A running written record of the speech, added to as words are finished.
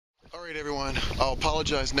Alright everyone, I'll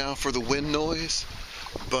apologize now for the wind noise,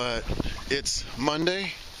 but it's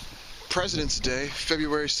Monday, President's Day,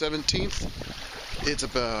 February 17th. It's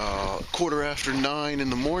about 9:15 in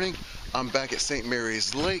the morning. I'm back at St.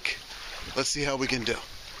 Mary's Lake. Let's see how we can do.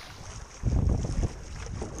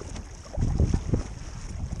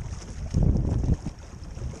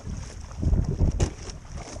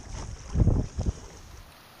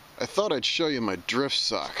 I thought I'd show you my drift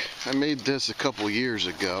sock. I made this a couple years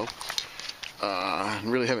ago.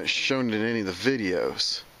 Really haven't shown it in any of the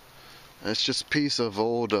videos. It's just a piece of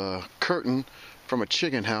old curtain from a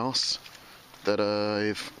chicken house that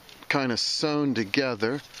I've kind of sewn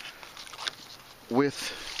together with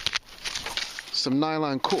some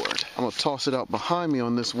nylon cord. I'm going to toss it out behind me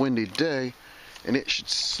on this windy day, and it should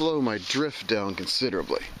slow my drift down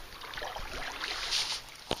considerably.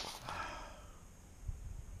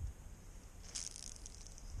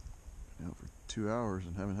 Out for 2 hours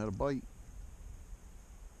and haven't had a bite.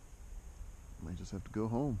 Might just have to go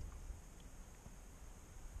home.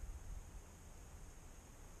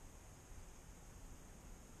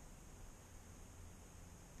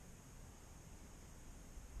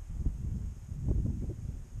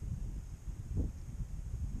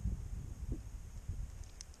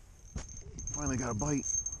 Finally got a bite.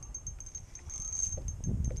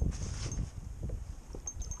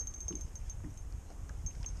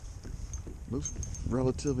 Looks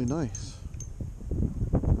relatively nice.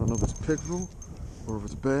 I don't know if it's pickerel or if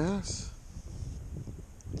it's bass.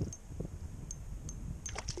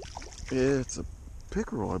 It's a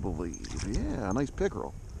pickerel, I believe. Yeah, a nice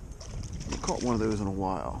pickerel. I haven't caught one of those in a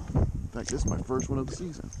while. In fact, this is my first one of the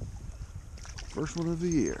season. First one of the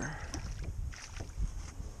year.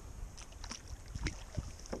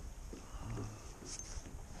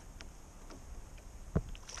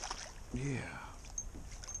 Yeah.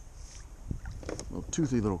 Little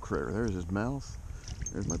toothy little critter. There's his mouth.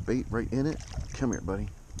 There's my bait right in it. Come here, buddy.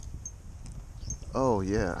 Oh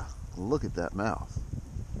yeah, look at that mouth.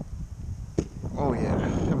 Oh yeah,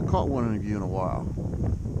 haven't caught one of you in a while.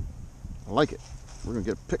 I like it. We're gonna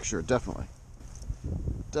get a picture, definitely.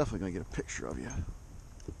 Definitely gonna get a picture of you.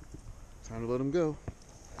 Time to let him go.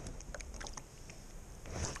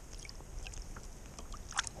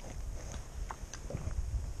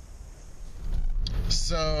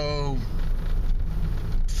 So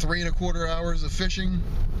 3¼ hours of fishing,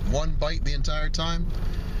 one bite the entire time.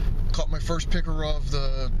 Caught my first pickerel of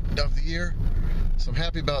the year, so I'm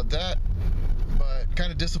happy about that, but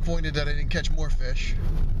kind of disappointed that I didn't catch more fish.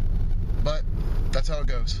 But that's how it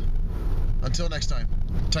goes. Until next time,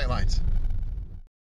 tight lines.